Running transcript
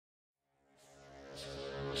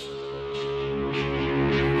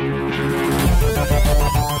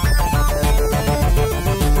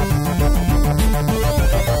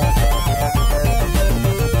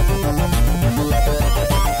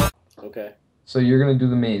So you're gonna do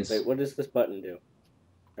the maze. Wait, what does this button do?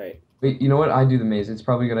 Right, Wait, you know what? I do the maze. It's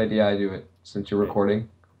probably a good idea I do it since you're right. recording.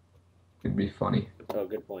 It'd be funny. Oh,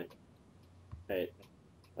 good point. Right.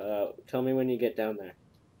 Tell me when you get down there.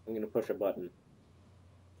 I'm gonna push a button.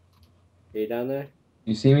 Are you down there?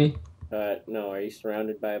 You see me? No. Are you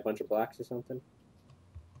surrounded by a bunch of blocks or something?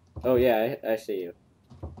 Oh yeah, I see you.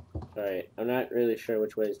 All right. I'm not really sure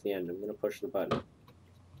which way is the end. I'm gonna push the button.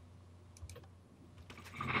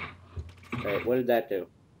 All right. What did that do?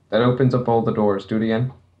 That opens up all the doors. Do it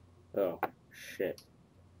again. Oh, shit.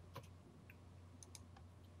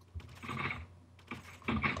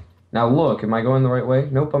 Now look, am I going the right way?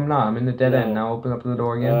 Nope, I'm not. I'm in the dead end. No. Now open up the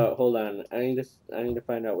door again. Hold on. I need to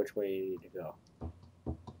find out which way you need to go.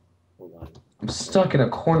 Hold on. I'm stuck in a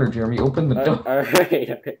corner, Jeremy. Open the door. All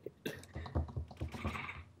right.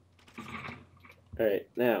 All right.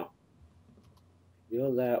 Now,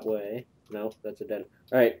 go that way. No, that's a dead.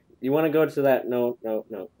 All right. You want to go to that? No, no,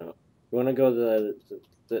 no, no. You want to go to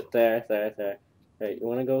there. All right. You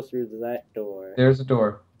want to go through that door. There's a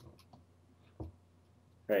door. All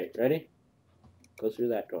right. Ready? Go through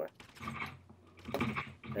that door. All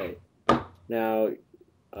right. Now,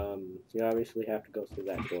 you obviously have to go through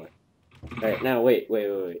that door. All right. Now, wait.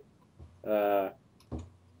 I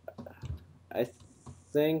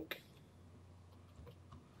think.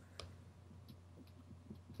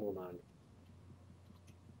 Hold on.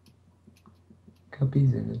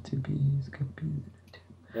 Cuppies in the tubbies, cuppies.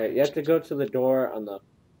 All right. You have to go to the door on the.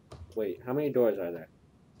 Wait. How many doors are there?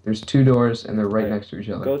 There's two doors and they're right All right. next to each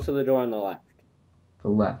other. Go to the door on the left. The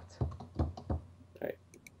left. Right.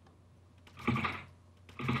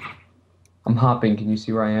 I'm hopping. Can you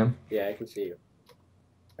see where I am? Yeah, I can see you.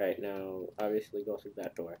 All right. Now, obviously, go through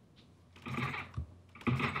that door.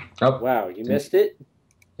 Oh. Wow, you missed it?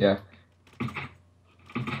 Yeah.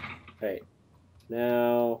 Right.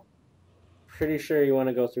 Now, pretty sure you want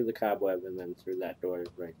to go through the cobweb and then through that door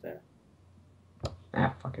right there.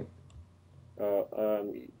 Ah, fuck it.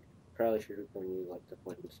 You probably should have been like the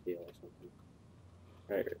flint and steel or something.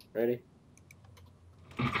 Right, ready?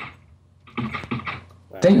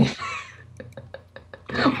 Wow. Dang it.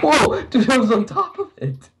 Whoa, dude, I was on top of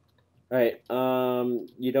it. All right.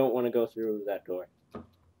 You don't want to go through that door.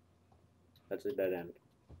 That's a dead end.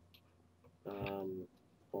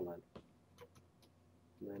 Hold on.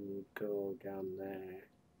 And then you go down there.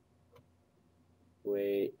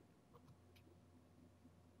 Wait.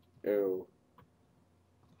 Oh.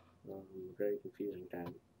 Very confusing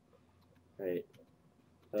time. Right.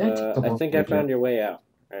 I think I found your way out.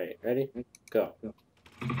 Alright, ready? Go.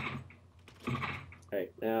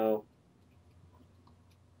 Alright, now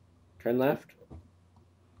turn left.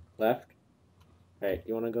 Left. Alright,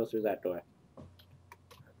 you want to go through that door. Oh,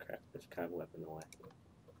 crap, there's a cobweb in the way.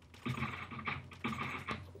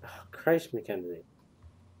 Oh, Christ, McKenzie.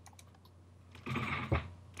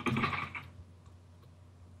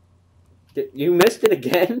 You missed it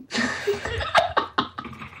again?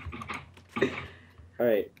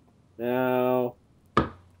 Alright, now you're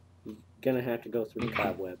gonna have to go through the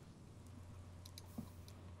cobweb.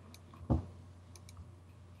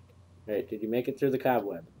 Alright, did you make it through the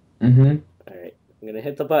cobweb? Mm-hmm. Alright, I'm gonna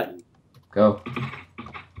hit the button. Go.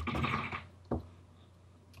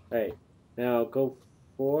 Alright, now go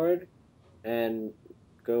forward and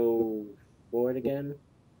go forward again.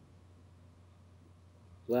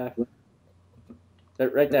 Left.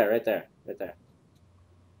 Right there.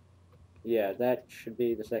 Yeah, that should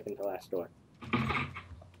be the second to last door.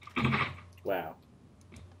 Wow.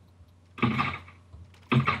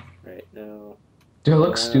 Right, now. Do I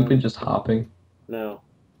look stupid just hopping? No.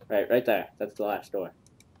 Right there. That's the last door.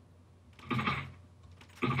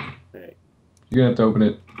 Right. You're gonna have to open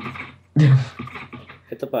it.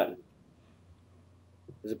 Hit the button.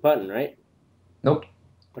 There's a button, right? Nope.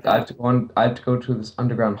 I have to go on. I have to go to this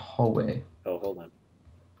underground hallway. Oh, hold on.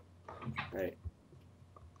 Right.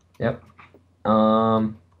 Yep.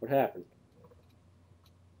 What happened?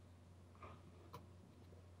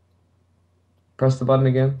 Press the button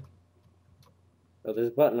again. Oh, there's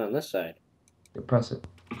a button on this side. You press it.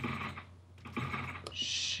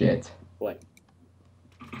 Shit. What?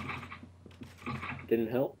 Didn't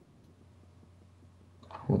help?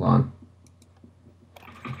 Hold on.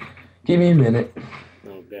 Give me a minute.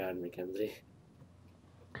 Oh God, McKenzie.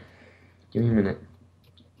 Give me a minute.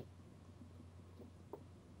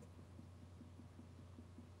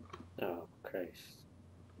 Oh Christ.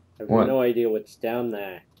 I have What? no idea what's down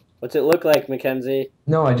there. What's it look like, McKenzie?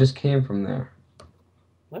 No, I just came from there.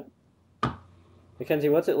 What?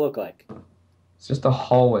 McKenzie, what's it look like? It's just a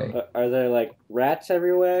hallway. Are there like rats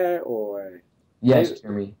everywhere or? Yes,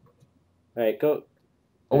 Jeremy. All right, go.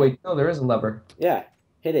 Oh wait, no, there is a lever. Yeah,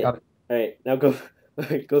 hit it. Got it. All right, now go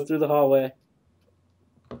go through the hallway.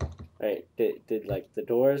 All right, did like the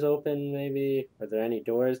doors open maybe? Are there any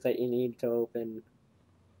doors that you need to open?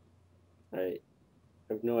 All right,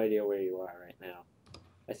 I have no idea where you are right now.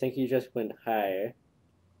 I think you just went higher.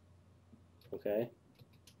 Okay.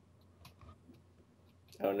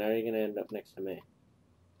 Oh, now you're gonna end up next to me.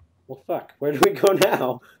 Well, fuck. Where do we go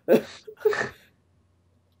now?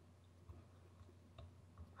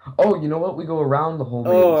 Oh, you know what? We go around the whole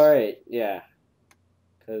maze. Oh, all right, yeah.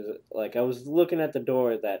 Cause like I was looking at the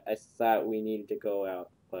door that I thought we needed to go out,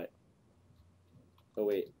 but oh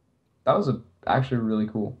wait, That was actually really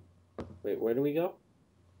cool. wait, where do we go?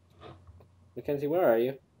 Mackenzie, where are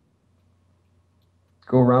you?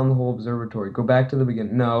 Go around the whole observatory. Go back to the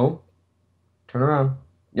beginning. No. Turn around.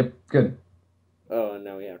 Yep, good. Oh, and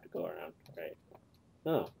now we have to go around. Right.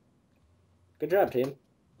 Oh, good job, team.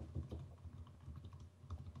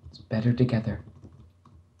 It's better together.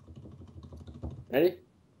 Ready?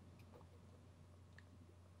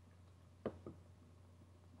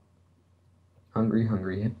 Hungry,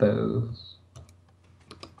 hungry hippos.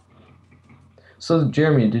 So,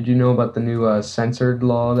 Jeremy, did you know about the new censored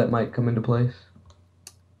law that might come into place?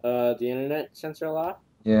 The internet censor law?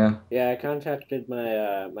 Yeah. Yeah, I contacted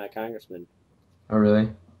my my congressman. Oh, really?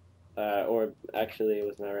 Or actually, it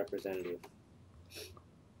was my representative.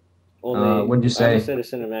 What'd you say? I'm a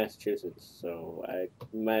citizen of Massachusetts, so I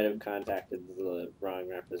might have contacted the wrong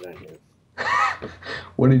representative.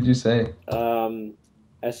 What did you say?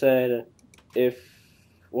 I said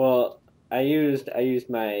well, I used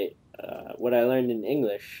my what I learned in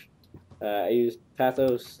English. I used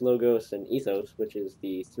pathos, logos, and ethos, which is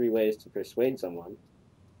the 3 ways to persuade someone.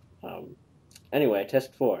 Anyway,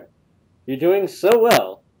 test 4. You're doing so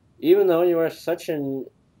well, even though you are such an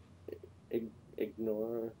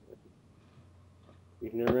ignorant.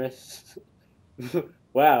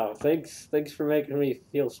 Wow, thanks for making me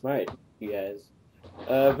feel smart, you guys.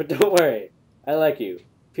 But don't worry, I like you.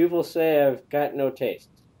 People say I've got no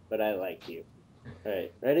taste, but I like you.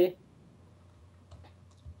 Alright, ready?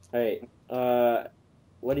 Alright,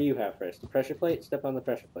 what do you have first? The pressure plate? Step on the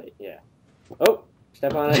pressure plate, yeah. Oh,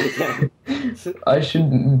 step on it again. I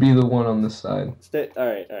should be the one on this side.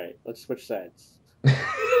 Alright, let's switch sides.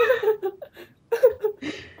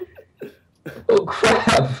 Oh,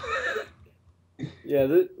 crap! Yeah,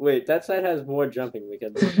 wait, that side has more jumping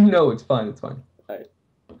because... No, it's fine, it's fine. Alright.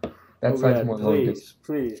 That side's more long.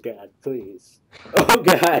 Please, God, please. Oh,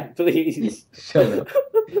 God, please. Shut up.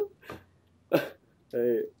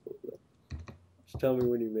 Hey, just tell me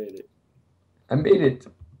when you made it. I made it.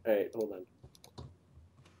 Alright, hold on.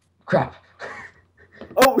 Crap.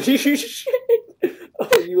 Oh, shit!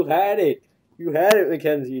 Oh, you had it. You had it,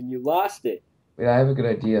 Mackenzie, and you lost it. Wait, I have a good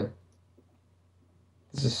idea.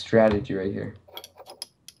 This is strategy right here.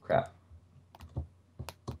 Crap.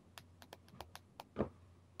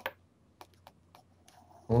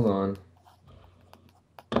 Hold on.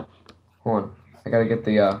 Hold on. I gotta get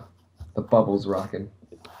the bubbles rocking.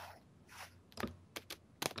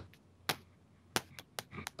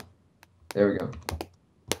 There we go.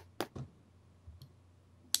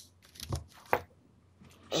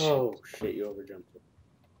 Oh, shit, you overjumped it.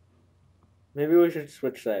 Maybe we should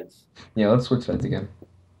switch sides. Yeah, let's switch sides again.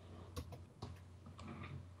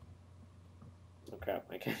 Oh, crap,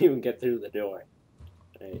 I can't even get through the door.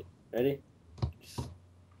 Alright, ready?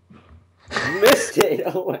 You missed it!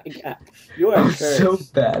 Oh my God. You are I'm cursed. so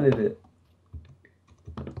bad at it.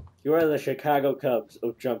 You are the Chicago Cubs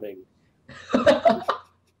of jumping.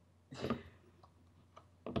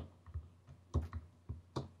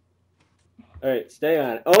 Alright, stay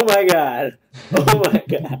on. Oh my God! Oh my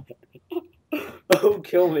God! Oh,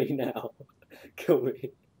 kill me now. Kill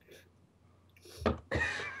me.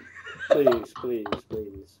 Please, please,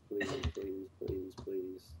 please, please, please, please,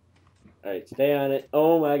 please. Alright, stay on it.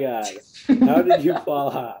 Oh my God. How did you fall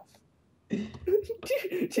off? Do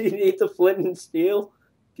you need the flint and steel?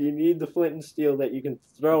 Do you need the flint and steel that you can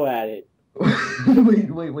throw at it?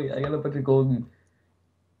 Wait. I got a bunch of golden.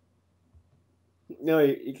 No,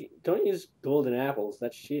 you don't use golden apples.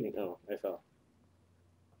 That's cheating. Oh, I fell.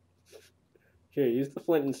 Here, use the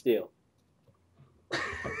flint and steel.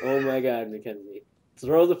 Oh my God, Mackenzie.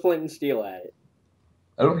 Throw the flint and steel at it.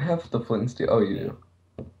 I don't have the flint and steel. Oh, you do.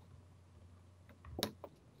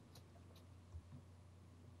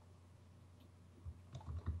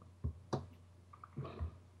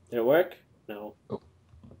 Did it work? No. Oh.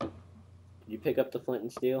 Did you pick up the flint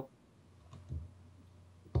and steel?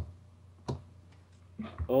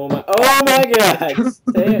 Oh my God!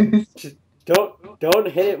 Just don't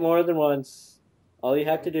hit it more than once. All you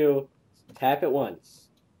have to do is tap it once.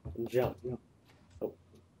 and jump. Oh,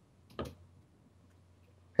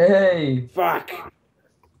 Hey! fuck!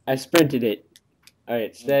 I sprinted it. All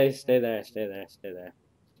right, stay there, stay there, stay there.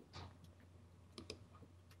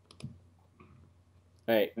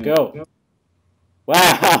 All right, go.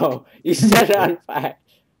 Wow, you set it on fire.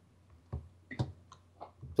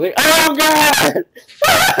 Please. Oh god!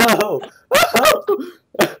 Oh! Oh!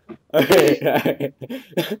 All right, all right.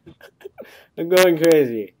 I'm going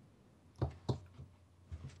crazy.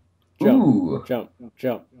 Jump, Ooh! jump,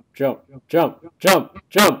 jump, jump, jump, jump,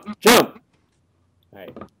 jump, jump. All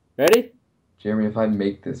right, ready? Jeremy, if I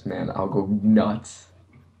make this, man, I'll go nuts.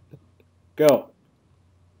 Go.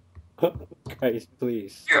 Guys,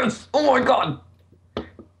 please. Yes! Oh my god!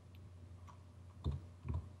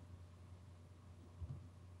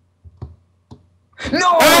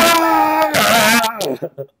 No! Ah!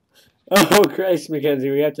 Oh Christ,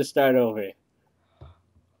 McKenzie, we have to start over.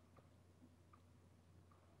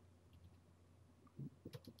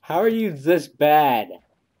 How are you this bad?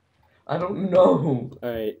 I don't know. All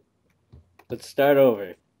right, let's start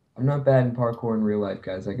over. I'm not bad in parkour in real life,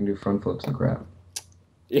 guys. I can do front flips and crap.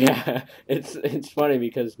 Yeah, it's funny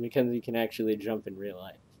because McKenzie can actually jump in real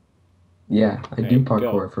life. Yeah, I All do right,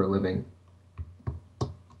 parkour go. for a living.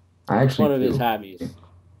 I It's actually one of his do. hobbies.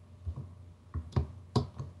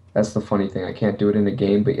 That's the funny thing. I can't do it in a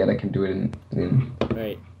game, but yet I can do it in... All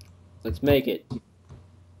right, let's make it.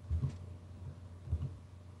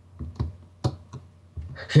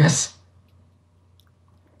 Yes!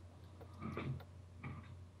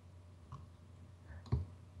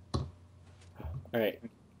 All right,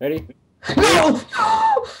 ready? No!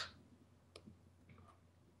 No!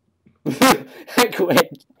 I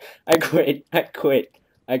quit. I quit. I quit.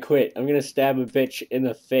 I quit. I'm gonna stab a bitch in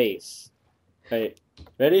the face. All right,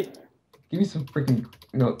 ready? Give me some freaking...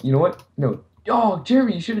 No, you know what? No. Oh,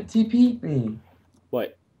 Jeremy, you should have TP'd me.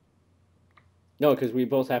 What? No, because we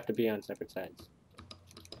both have to be on separate sides.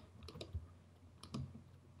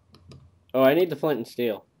 Oh, I need the flint and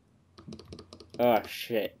steel. Oh,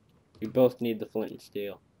 shit. We both need the flint and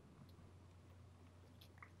steel.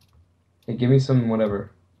 Hey, give me some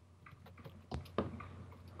whatever.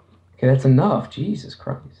 Okay, that's enough. Jesus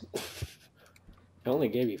Christ. I only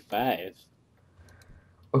gave you 5.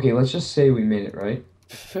 Okay, let's just say we made it, right?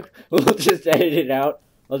 We'll just edit it out.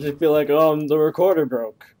 I'll just be like, the recorder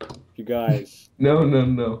broke. You guys. No, no,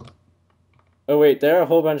 no. Oh, wait, there are a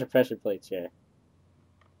whole bunch of pressure plates here.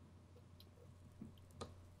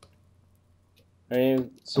 I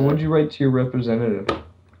mean, So what did you write to your representative?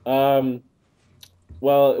 well,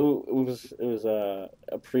 it was a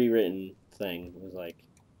pre-written thing. It was like,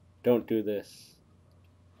 don't do this.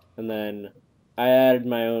 And then I added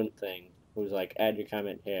my own thing. It was like, add your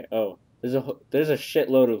comment here. Oh, there's a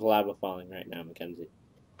shitload of lava falling right now, McKenzie.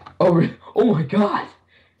 Oh, oh my God!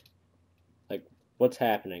 Like, what's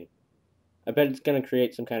happening? I bet it's gonna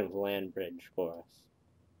create some kind of land bridge for us.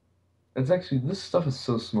 That's actually, this stuff is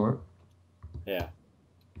so smart. Yeah.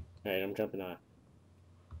 All right, I'm jumping off.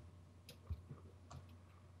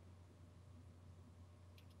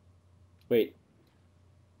 Wait.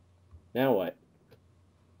 Now what?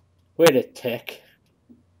 Wait a tick.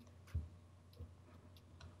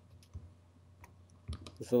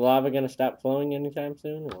 Is the lava gonna stop flowing anytime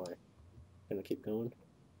soon, or gonna keep going?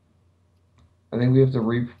 I think we have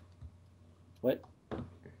to What?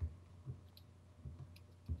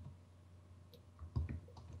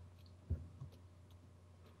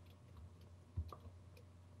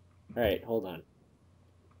 All right, hold on.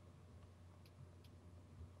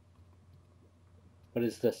 What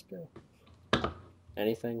does this do?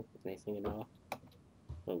 Anything? Anything at all?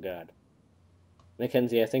 Oh God.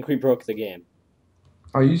 McKenzie, I think we broke the game.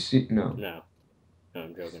 Are you see? No. No. No,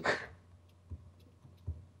 I'm joking.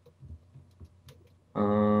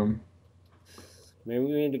 Um, Maybe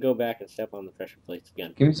we need to go back and step on the pressure plates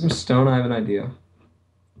again. give me some stone. I have an idea.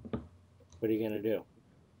 What are you gonna do?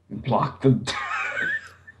 Block the.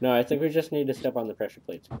 No, I think we just need to step on the pressure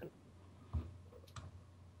plates again.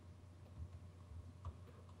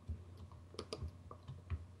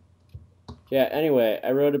 Yeah, anyway,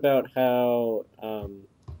 I wrote about how,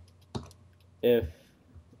 if...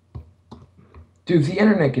 Dude, if the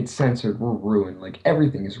internet gets censored, we're ruined. Like,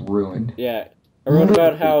 everything is ruined. Yeah, I wrote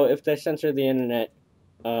about how if they censor the internet,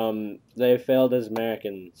 they failed as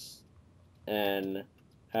Americans, and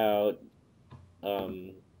how,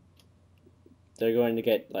 they're going to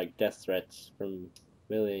get, like, death threats from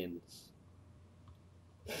millions.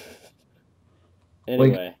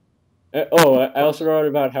 Anyway. I also wrote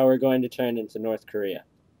about how we're going to turn into North Korea.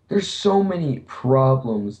 There's so many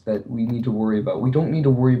problems that we need to worry about. We don't need to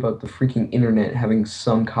worry about the freaking internet having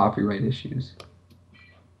some copyright issues.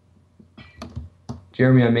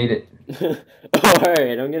 Jeremy, I made it. Oh,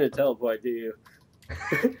 alright, I'm gonna teleport to you.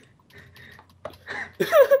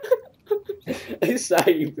 I saw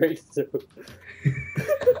you break through.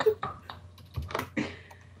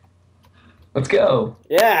 Let's go.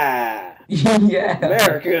 Yeah! Yeah.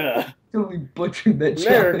 America! Totally butchered that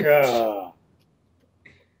challenge. America!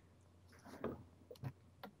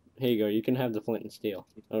 Here you go, you can have the flint and steel.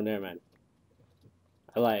 Oh, never mind.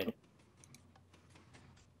 I lied.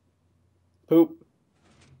 Poop.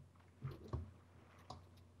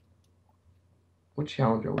 What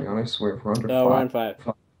challenge are we on? I swear, if we're under Oh, we're on 5.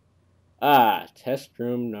 5. Ah, test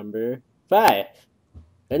room number 5.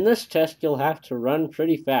 In this test, you'll have to run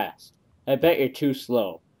pretty fast. I bet you're too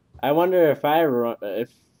slow. I wonder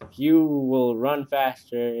if you will run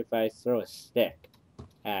faster if I throw a stick,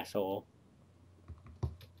 asshole.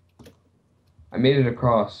 I made it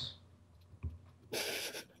across.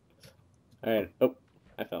 Alright. Oh,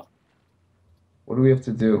 I fell. What do we have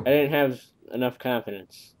to do? I didn't have enough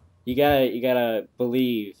confidence. You gotta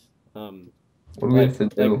believe. What do we have to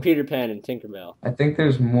do? Like Peter Pan and Tinkerbell. I think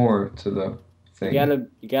there's more to the thing.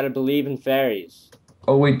 You gotta believe in fairies.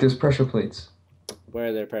 Oh wait, there's pressure plates. Where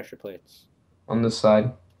are their pressure plates? On this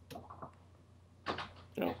side.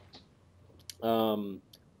 No.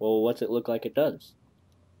 Well, what's it look like it does?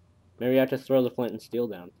 Maybe I have to throw the flint and steel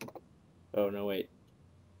down. Oh, no, wait.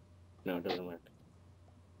 No, it doesn't work.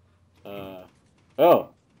 Oh!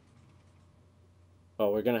 Oh,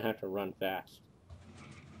 we're gonna have to run fast.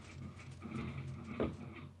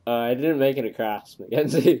 I didn't make it across,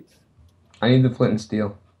 McKenzie. I need the flint and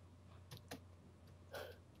steel.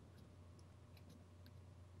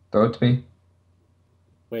 Throw it to me.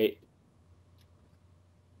 Wait.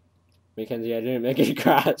 McKenzie, I didn't make it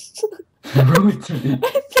across. Throw it to me.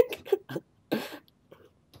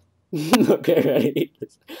 Okay, ready?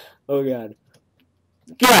 Oh, God.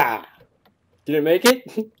 Gah! Did it make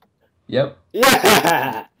it? Yep.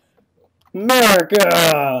 Yeah!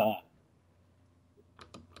 America!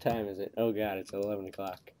 What time is it? Oh, God, it's 11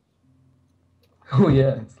 o'clock. Oh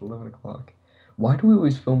yeah, it's 11 o'clock. Why do we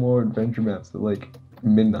always film our adventure maps at like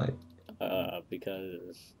midnight?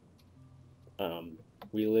 Because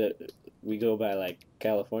we go by like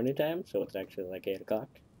California time, so it's actually like 8 o'clock.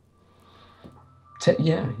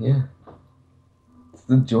 Yeah. It's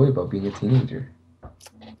the joy about being a teenager.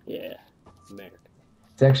 Yeah, America.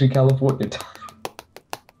 It's actually California time.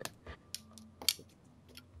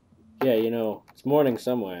 Yeah, you know, it's morning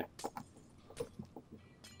somewhere.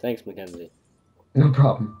 Thanks, McKenzie. No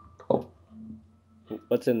problem. Oh,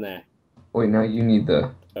 What's in there? wait, now you need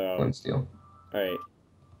the Oh, flint steel. alright.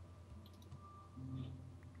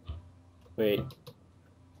 Wait.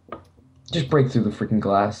 Just break through the freaking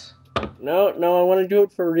glass. No, I want to do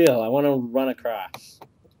it for real. I want to run across.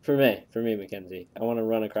 For me, McKenzie. I want to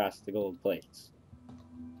run across the gold plates.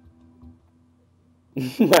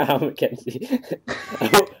 Wow, McKenzie.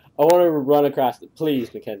 I want to run across it. Please,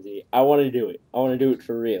 McKenzie. I want to do it. I want to do it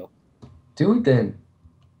for real. Do it then.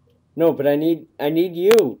 No, but I need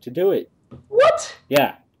you to do it. What?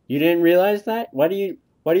 Yeah. You didn't realize that? Why do you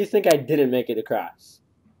think I didn't make it across?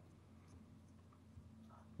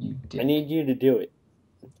 You did. I need you to do it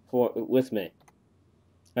with me.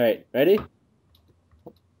 All right, ready?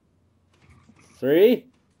 3,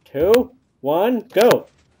 2, 1, go.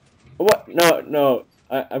 What? No.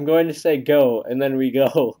 I'm going to say go, and then we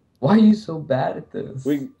go. Why are you so bad at this?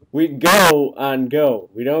 We go on go.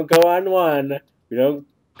 We don't go on 1. We don't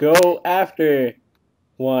go after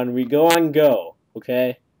 1. We go on go.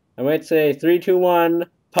 Okay. I might say 3, 2, 1.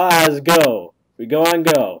 Pause. Go. We go on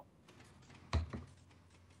go.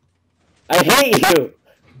 I hate you.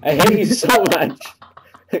 I hate you so much.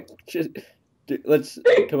 Let's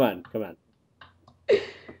come on.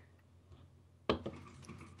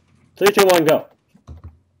 3, 2, 1, go.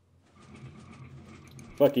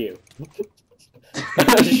 Fuck you.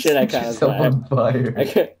 Oh shit, I caught on fire.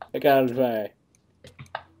 I caught on fire.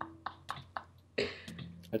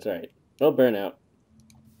 That's alright. It'll burn out.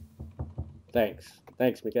 Thanks,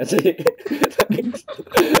 McKenzie. Thanks.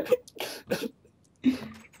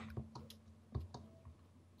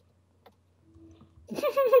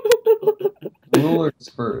 Rulers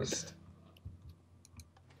first.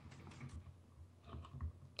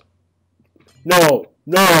 No!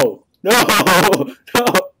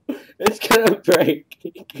 It's gonna break.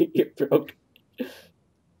 You broke it.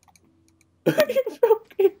 You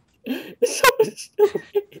broke it. It's so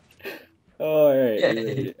stupid. Oh, alright.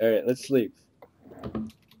 Alright, let's sleep.